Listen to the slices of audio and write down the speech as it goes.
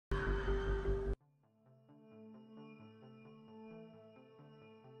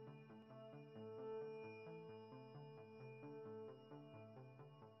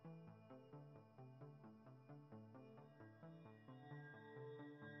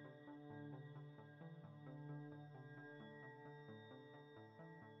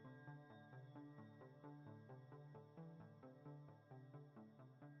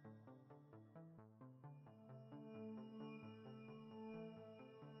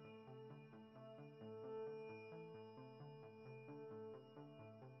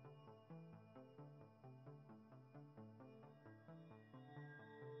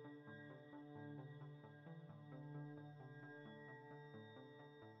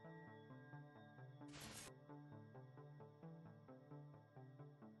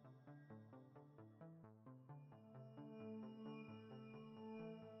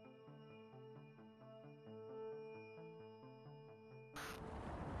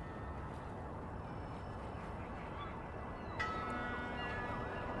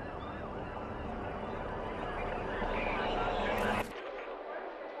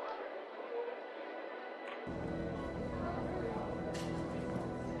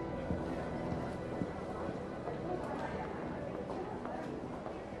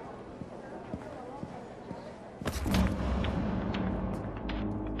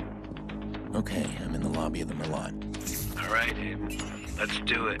Okay, I'm in the lobby of the Merlot. All right, Abe. Let's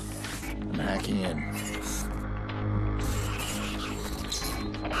do it. I'm hacking in.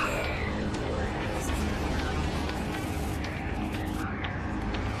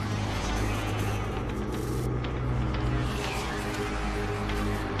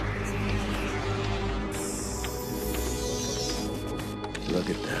 Look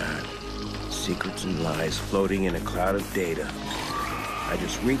at that. Secrets and lies floating in a cloud of data. I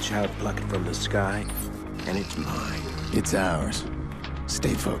just reach out, pluck it from the sky, and it's mine. It's ours.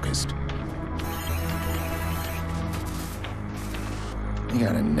 Stay focused. We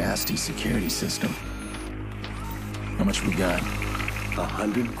got a nasty security system. How much we got?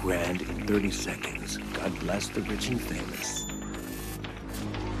 100 grand in 30 seconds. God bless the rich and famous.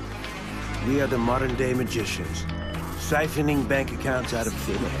 We are the modern-day magicians, siphoning bank accounts out of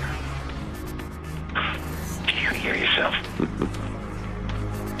thin air. Do you hear yourself?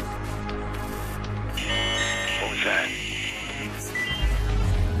 What was that?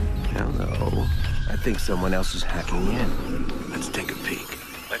 Hello. I think someone else is hacking in. Let's take a peek.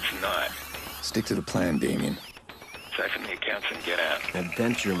 Let's not. Stick to the plan, Damien. Siphon the accounts and get out.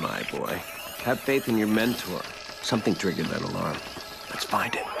 Adventure, my boy. Have faith in your mentor. Something triggered that alarm. Let's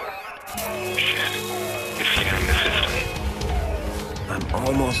find it. Shit. It's scanning the system. I'm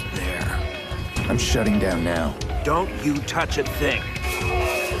almost there. I'm shutting down now. Don't you touch a thing.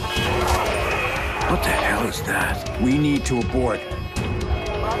 What the hell is that? We need to abort.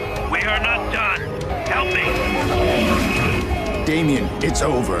 We are not done. Help me. Damien, it's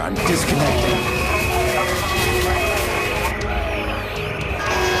over. I'm disconnecting.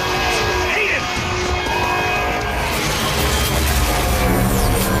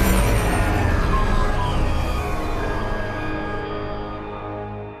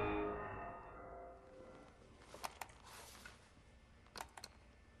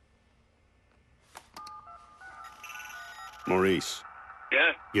 Maurice.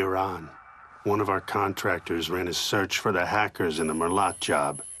 Yeah? You're on. One of our contractors ran a search for the hackers in the Merlot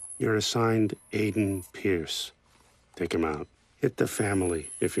job. You're assigned Aiden Pierce. Take him out. Hit the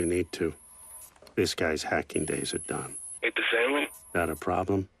family if you need to. This guy's hacking days are done. Hit the family? That a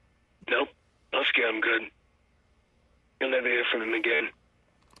problem? Nope. I'll scare him good. You'll never hear from him again.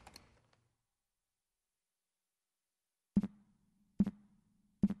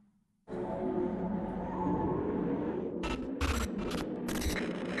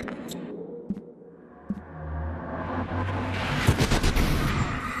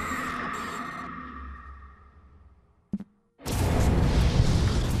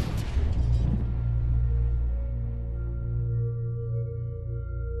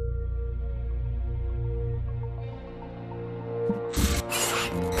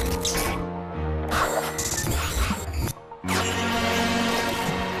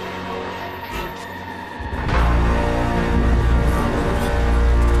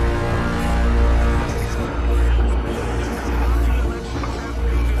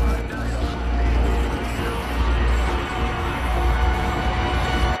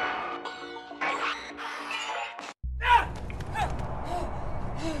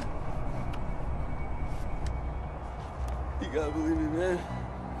 You gotta believe me, man.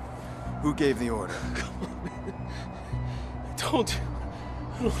 Who gave the order? Come on, man. I don't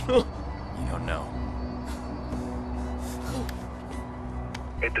know. You don't know.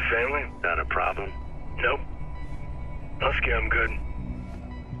 Hit the family? Not a problem. Nope. I'll scare him good.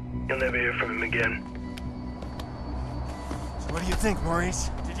 You'll never hear from him again. So what do you think, Maurice?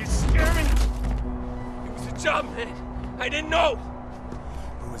 Did you scare me? It was a job, man. I didn't know.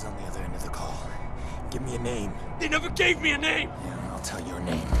 Who was on the other end of the call? Give me a name. They never gave me a name. Yeah, I'll tell your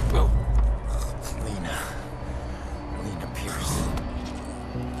name. Oh. Lena Pierce.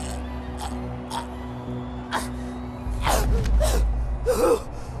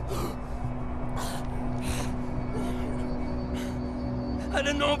 I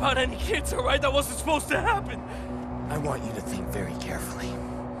didn't know about any kids, all right? That wasn't supposed to happen. I want you to think very carefully.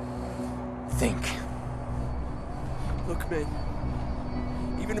 Think. Look, man.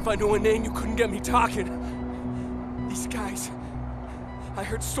 Even if I knew a name, you couldn't get me talking. These guys... I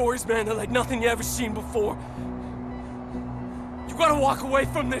heard stories, man, that like nothing you ever seen before. You gotta walk away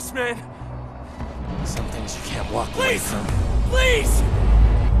from this, man. Some things you can't walk away Please! from. Please!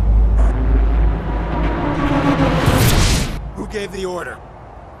 Who gave the order?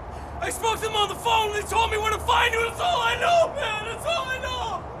 I spoke to them on the phone. They told me where to find you. That's all I know, man. That's all I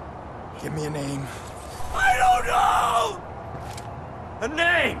know. Give me a name. I don't know! A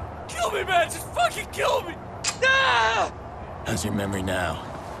name! Kill me, man. Just fucking kill me. Ah! How's your memory now?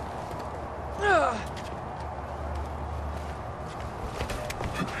 Ah!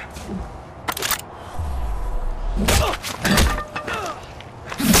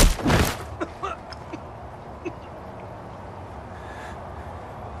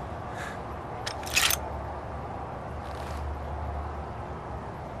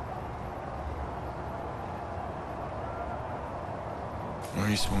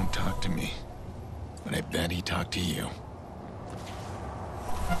 Maurice won't talk to me, but I bet he talked to you.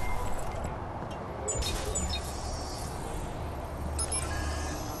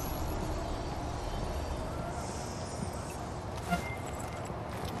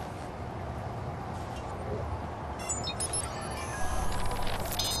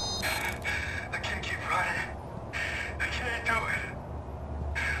 I can't keep running. I can't do it.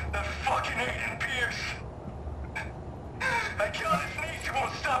 That fucking Aiden Pierce. I killed his niece. He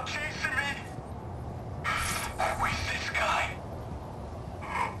won't stop chasing me. Where's this guy?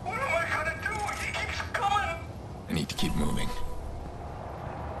 What am I gonna do? He keeps coming. I need to keep moving.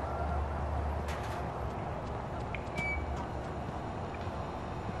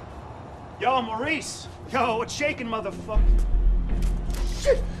 Yo, Maurice! Yo, what's shaking, motherfucker?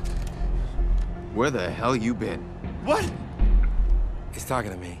 Shit! Where the hell you been? What? He's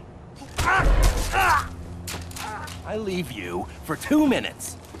talking to me. I leave you for 2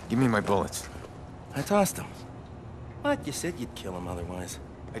 minutes. Give me my bullets. I tossed him. What? You said you'd kill him otherwise.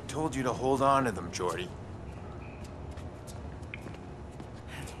 I told you to hold on to them, Jordy.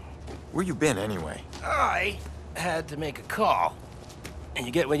 Where you been, anyway? I had to make a call. And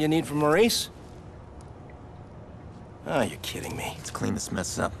you get what you need from Maurice? Oh, you're kidding me. Let's clean this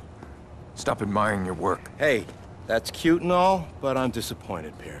mess up. Stop admiring your work. Hey, that's cute and all, but I'm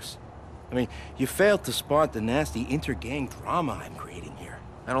disappointed, Pierce. I mean, you failed to spot the nasty inter-gang drama I'm creating here.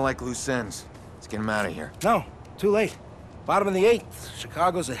 I don't like loose ends. Let's get him out of here. No, too late. Bottom of the 8th.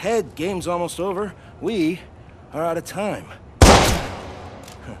 Chicago's ahead. Game's almost over. We are out of time.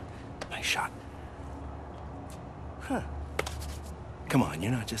 Nice shot. Huh. Come on,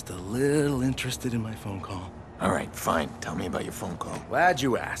 you're not just a little interested in my phone call. All right, fine. Tell me about your phone call. Glad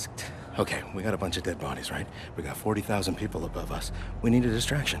you asked. Okay, we got a bunch of dead bodies, right? We got 40,000 people above us. We need a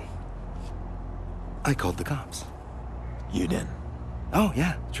distraction. I called the cops. You did. Oh,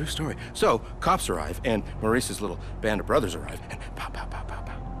 yeah, true story. So, cops arrive, and Maurice's little band of brothers arrive, and pow, pow, pow, pow,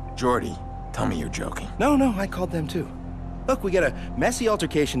 pow. Jordy, tell me you're joking. No, I called them too. Look, we get a messy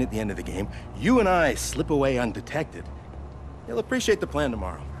altercation at the end of the game. You and I slip away undetected. You'll appreciate the plan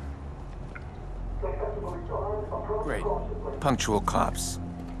tomorrow. Great. Punctual cops.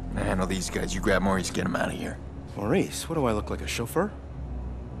 I handle these guys. You grab Maurice, get him out of here. Maurice, what do I look like, a chauffeur?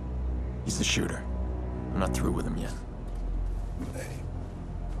 He's the shooter. I'm not through with him yet.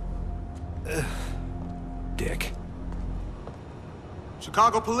 Dick.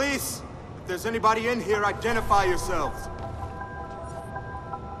 Chicago police, if there's anybody in here, identify yourselves.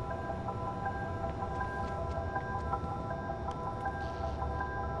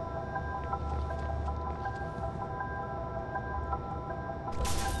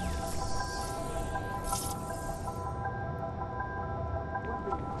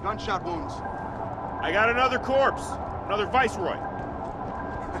 Gunshot wounds. I got another corpse. Another viceroy.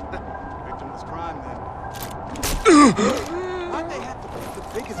 Victimless crime, then. Why'd they have to pick the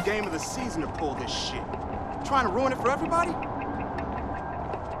biggest game of the season to pull this shit? Trying to ruin it for everybody?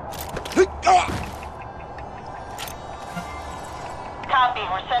 Copy.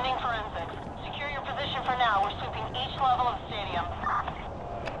 We're sending forensics. Secure your position for now. We're sweeping each level of the stadium.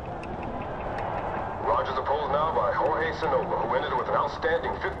 Rogers opposed now by Jorge Sonova, who ended with an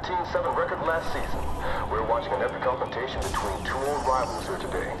outstanding 15-7 record last season. We're watching an epic confrontation between two old rivals here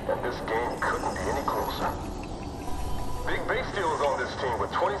today, and this game couldn't be any closer. Big Base Steel is on this team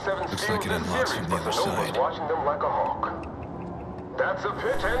with 27 Looks steals like it this unlocks series, from the but other Sonova's side. watching them like a hawk. That's a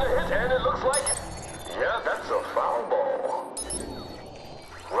pitch and a hit, and it looks like... Yeah, that's a foul ball.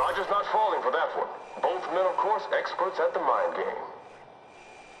 Rogers not falling for that one. Both men, of course, experts at the mind game.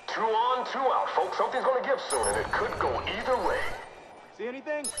 2 on, 2 out, folks. Something's gonna give soon, and it could go either way. See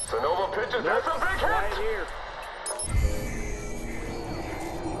anything? Sonova pitches, that's a big hit! Right here.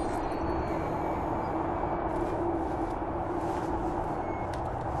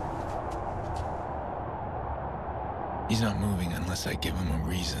 He's not moving unless I give him a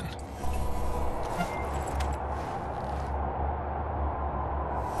reason.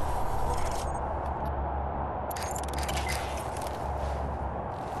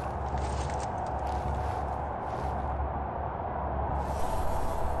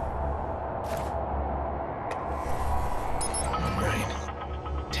 All right.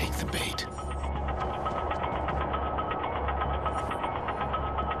 Take the bait.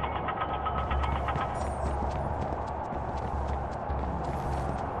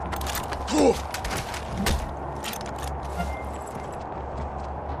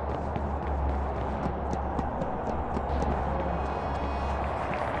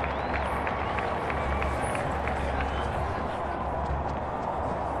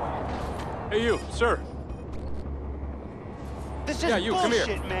 Hey, you, sir. This is you, come here.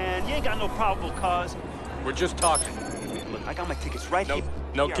 bullshit, man. You ain't got no probable cause. We're just talking. Look, I got my tickets right here.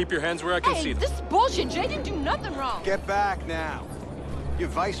 No, keep your hands where I can see them. This is bullshit. Jay didn't do nothing wrong. Get back now. You're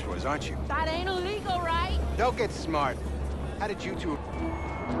viceroys, aren't you? That ain't illegal, right? Don't get smart. How did you two...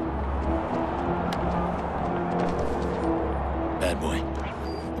 Bad boy.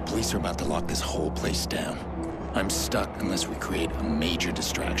 The police are about to lock this whole place down. I'm stuck unless we create a major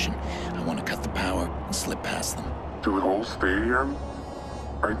distraction. I want to cut the power and slip past them. To the whole stadium?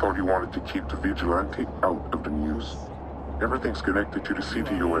 I thought you wanted to keep the vigilante out of the news. Everything's connected to the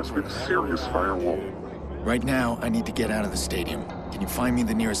CTOS with a serious firewall. Right now, I need to get out of the stadium. Can you find me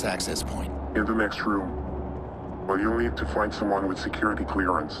the nearest access point? In the next room. Well, you'll need to find someone with security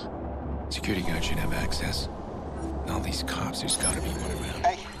clearance. Security guard should have access. All these cops, there's gotta be one around.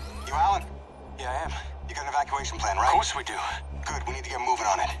 Hey, you Alan? Yeah, I am. You got an evacuation plan, right? Of course we do. Good, we need to get moving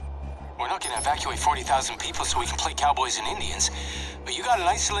on it. We're not gonna evacuate 40,000 people so we can play cowboys and Indians. But you got an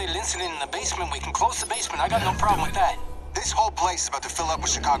isolated incident in the basement, we can close the basement. I got no problem with that. This whole place is about to fill up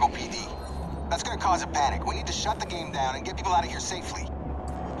with Chicago PD. That's gonna cause a panic. We need to shut the game down and get people out of here safely.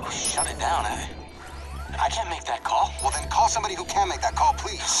 Oh, shut it down, I can't make that call. Well, then call somebody who can make that call,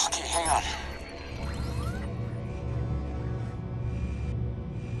 please. Okay, hang on.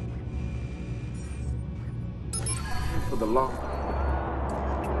 For the law.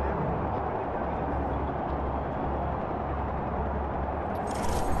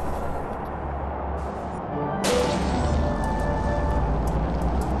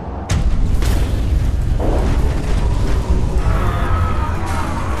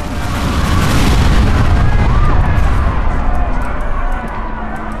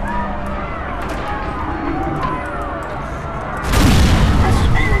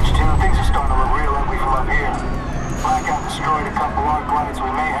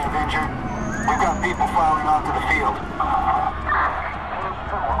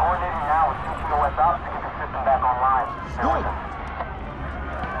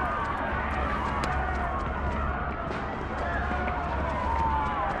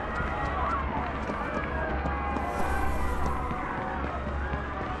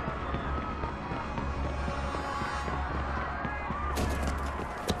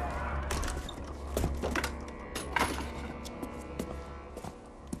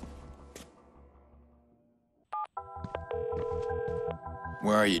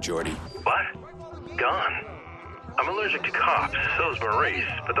 Where are you, Jordy? What? Gone. I'm allergic to cops, so's Maurice,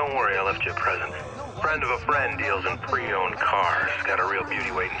 but don't worry, I left you a present. Friend of a friend deals in pre-owned cars. Got a real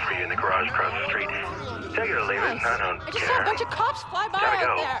beauty waiting for you in the garage across the street. Take it or leave it, I don't I just saw a bunch of cops fly by Gotta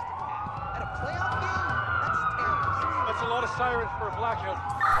out go. there. That's a lot of sirens for a blackout.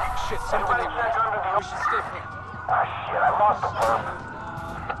 Shit, something ain't right. We should stay put. Ah, shit, I lost the perp.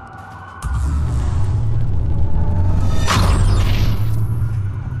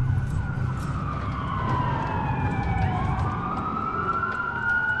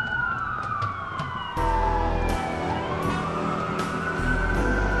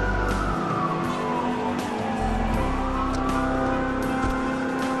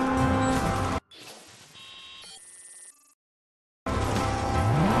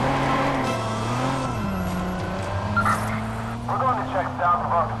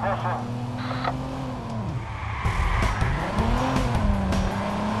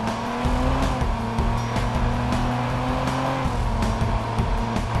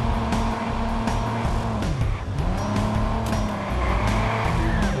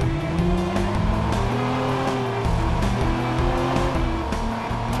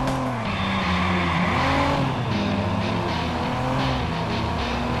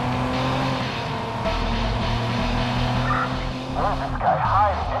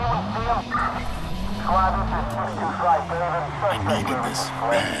 I needed this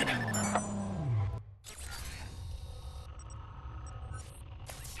bad.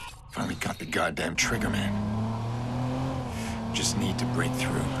 Finally got the goddamn trigger, man. Just need to break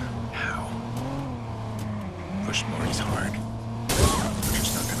through. How? Push Maurice hard.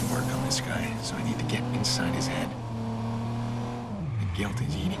 Pressure's not gonna work on this guy, so I need to get inside his head. The guilt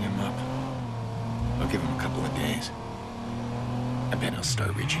is eating him up. I'll give him a couple of days. I bet he'll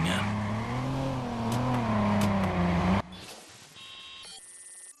start reaching out.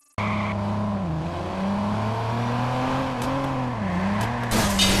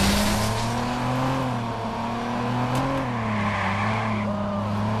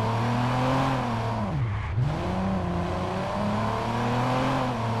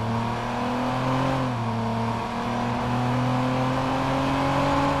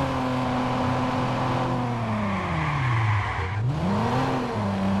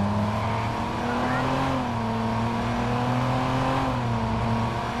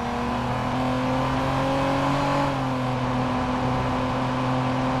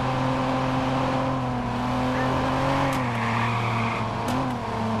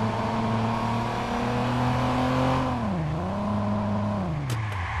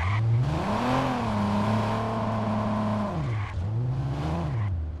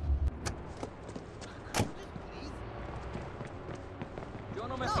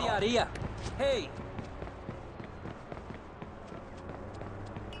 Maria! Hey!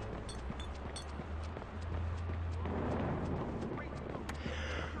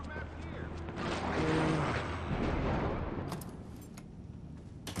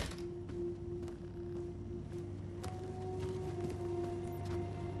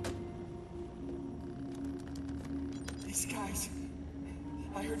 These guys...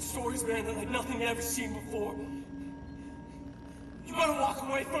 I heard stories, man, that like nothing you ever seen before. You gotta walk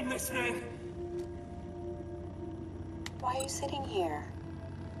away from this, man! Why are you sitting here?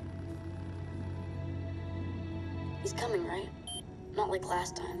 He's coming, right? Not like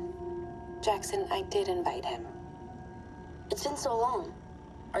last time. Jackson, I did invite him. It's been so long.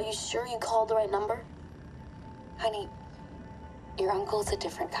 Are you sure you called the right number? Honey, your uncle's a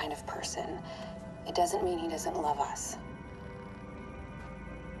different kind of person. It doesn't mean he doesn't love us.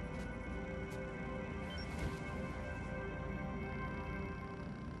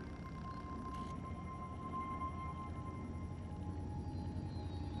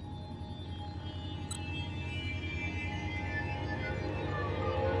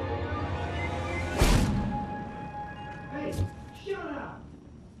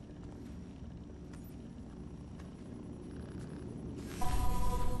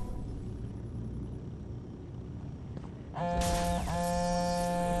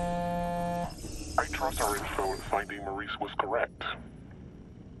 I trust our info in finding Maurice was correct.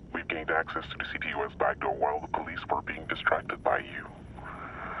 We've gained access to the CTOS backdoor while the police were being distracted by you.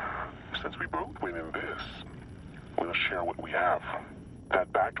 Since we both win in this, we'll share what we have.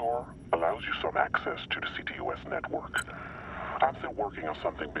 That backdoor allows you some access to the CTOS network. I'm still working on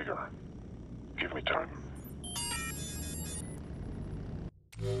something bigger. Give me time.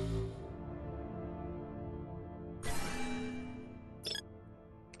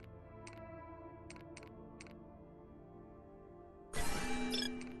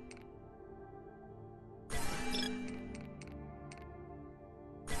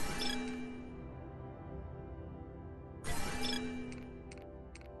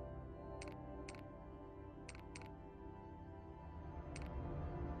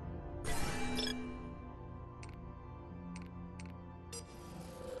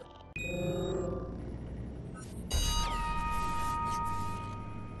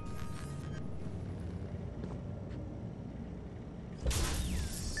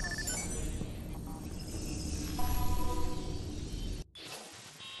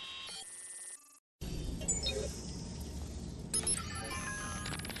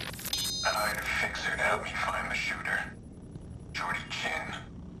 I hired a fixer to help me find the shooter. Jordy Chin.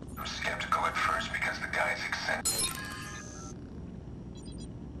 I was skeptical at first because the guy's eccentric.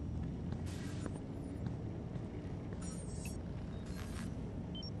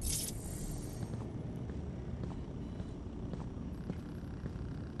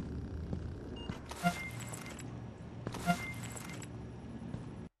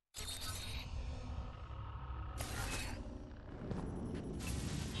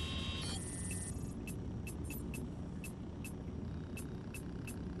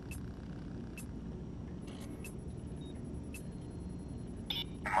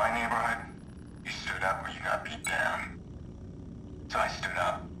 In my neighborhood, you stood up or you got beat down. So I stood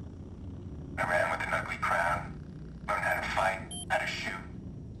up. I ran with an ugly crowd. Learned how to fight, how to shoot.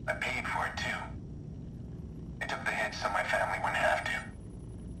 I paid for it too. I took the hit so my family wouldn't have to.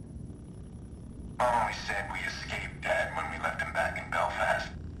 Mom always said we escaped Dad when we left him back in Belfast.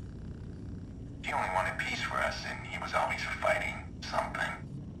 He only wanted peace for us, and he was always fighting something.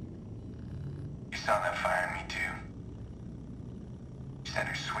 He saw that fire in me too. She said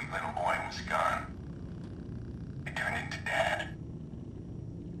her sweet little boy was gone. It turned into Dad.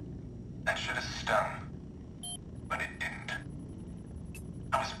 That should have stung, but it didn't.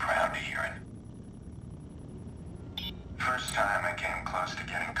 I was proud to hear it. First time I came close to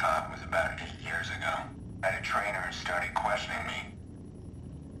getting caught was about 8 years ago. I had a trainer who started questioning me.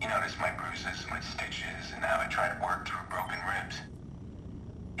 He noticed my bruises, my stitches, and how I tried to work through broken ribs.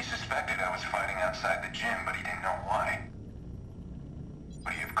 He suspected I was fighting outside the gym, but he didn't know why.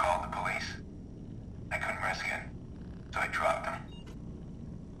 Would he have called the police? I couldn't risk it, so I dropped him.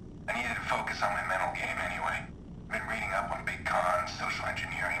 I needed to focus on my mental game anyway. I've been reading up on big cons, social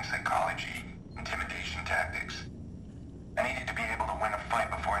engineering, psychology, intimidation tactics. I needed to be able to win a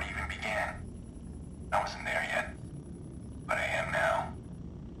fight before it even began. I wasn't there yet, but I am now.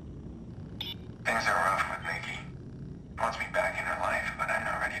 Things are rough with Nikki. She wants me back in her life, but I'm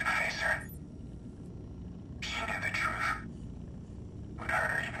not ready to face her. She knew the truth.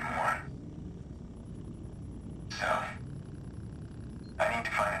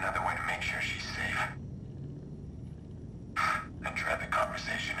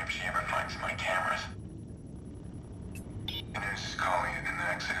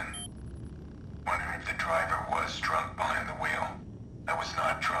 driver was drunk behind the wheel. I was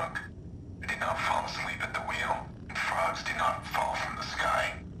not drunk. I did not fall asleep at the wheel, and frogs did not fall from the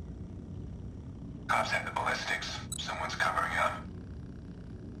sky. Cops have the ballistics. Someone's covering up.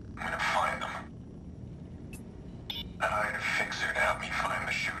 I'm gonna find them. I hired a fixer to help me find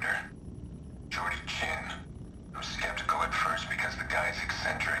the shooter. Jordy Chin. I was skeptical at first because the guy's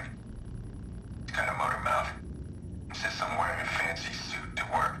eccentric. He's got a motor mouth. Insists I'm wearing a fancy suit to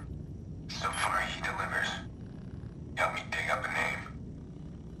work. So far, he delivers. Help me dig up a name.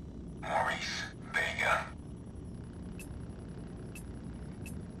 Maurice Vega.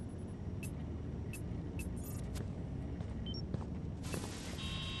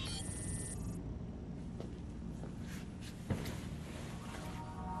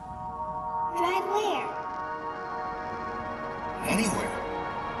 Drive where? Anywhere.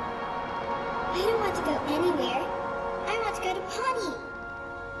 I don't want to go anywhere. I want to go to Pawnee.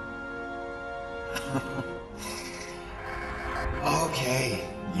 Okay,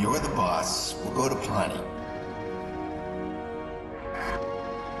 you're the boss. We'll go to Pawnee.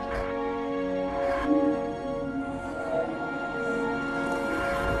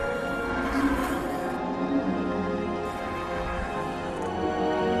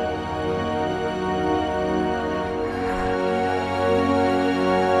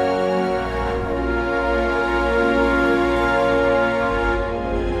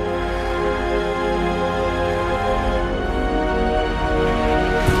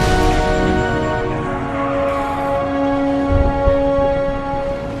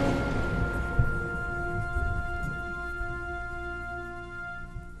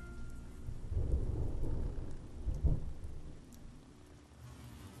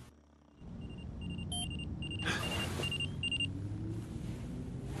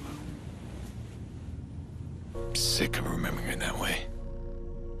 Sick of remembering her that way.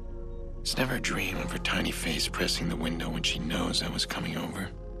 It's never a dream of her tiny face pressing the window when she knows I was coming over.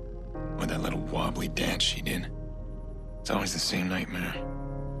 Or that little wobbly dance she did. It's always the same nightmare.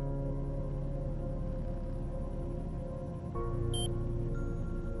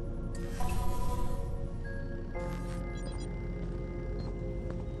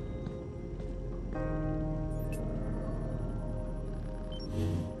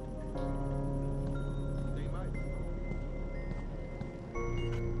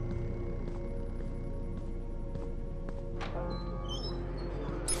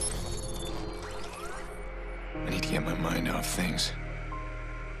 I need to get my mind off things.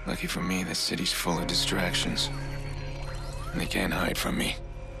 Lucky for me, this city's full of distractions. And they can't hide from me.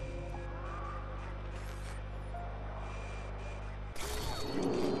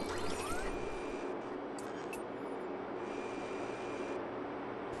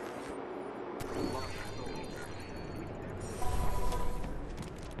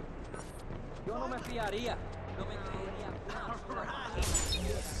 Yo no me fiaría. No me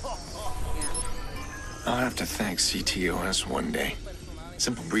I'll have to thank CTOS one day.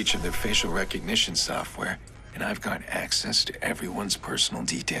 Simple breach of their facial recognition software, and I've got access to everyone's personal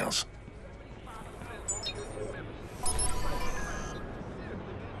details.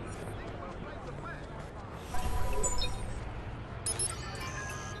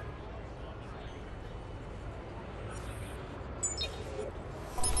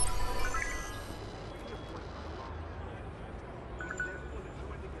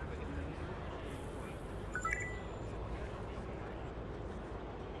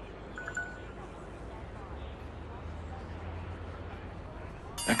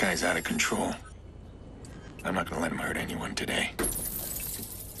 That guy's out of control. I'm not gonna let him hurt anyone today.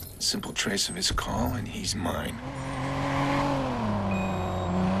 Simple trace of his call, and he's mine.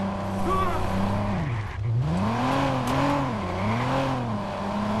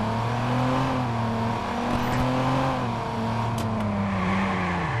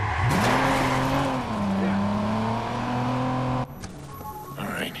 All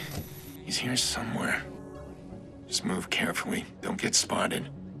right, he's here somewhere. Just move carefully. Don't get spotted.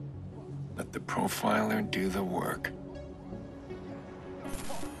 Let the profiler do the work.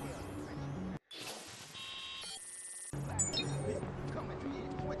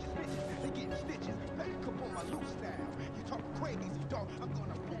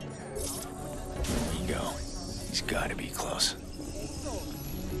 There we go. He's gotta be close.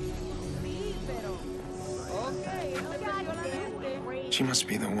 She must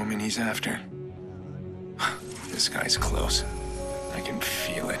be the woman he's after. This guy's close. I can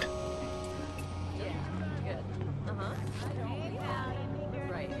feel it.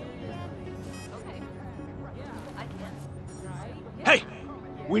 Hey!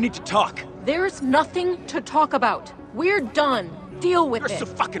 We need to talk. There's nothing to talk about. We're done. Deal with You're it. so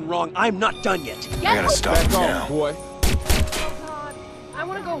fucking wrong. I'm not done yet. I gotta stop Back now. on, boy. Oh, God. I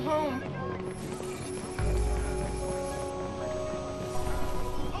want to go home.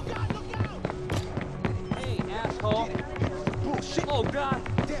 Hey, asshole. Bullshit. Oh, God.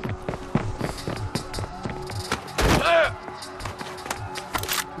 Damn it.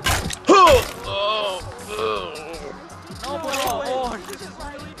 No, por favor.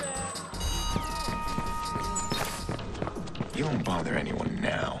 You won't bother anyone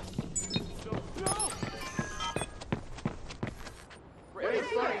now.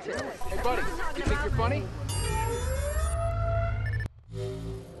 Hey, buddy, you think you're funny?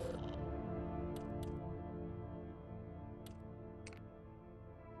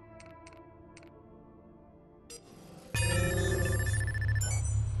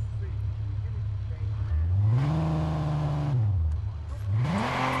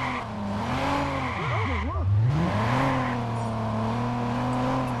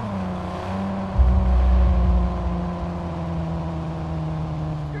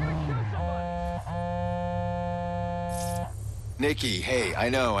 Nikki, hey, I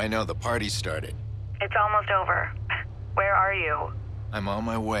know, the party started. It's almost over. Where are you? I'm on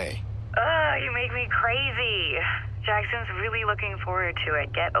my way. Ugh, you make me crazy. Jackson's really looking forward to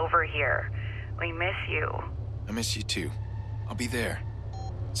it. Get over here. We miss you. I miss you too. I'll be there.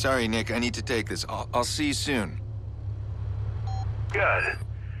 Sorry, Nick, I need to take this. I'll see you soon. Good.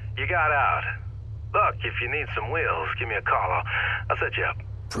 You got out. Look, if you need some wheels, give me a call. I'll set you up.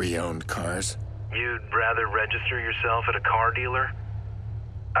 Pre-owned cars? You'd rather register yourself at a car dealer?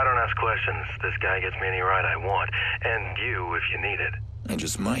 I don't ask questions. This guy gets me any ride I want. And you, if you need it. I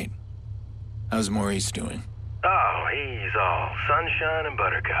just might. How's Maurice doing? Oh, he's all sunshine and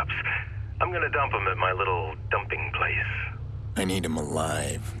buttercups. I'm gonna dump him at my little dumping place. I need him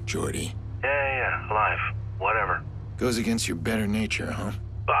alive, Jordy. Yeah, alive. Whatever. Goes against your better nature, huh?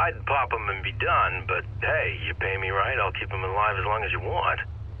 I'd pop him and be done, but hey, you pay me right, I'll keep him alive as long as you want.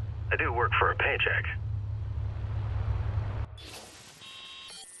 I do work for a paycheck.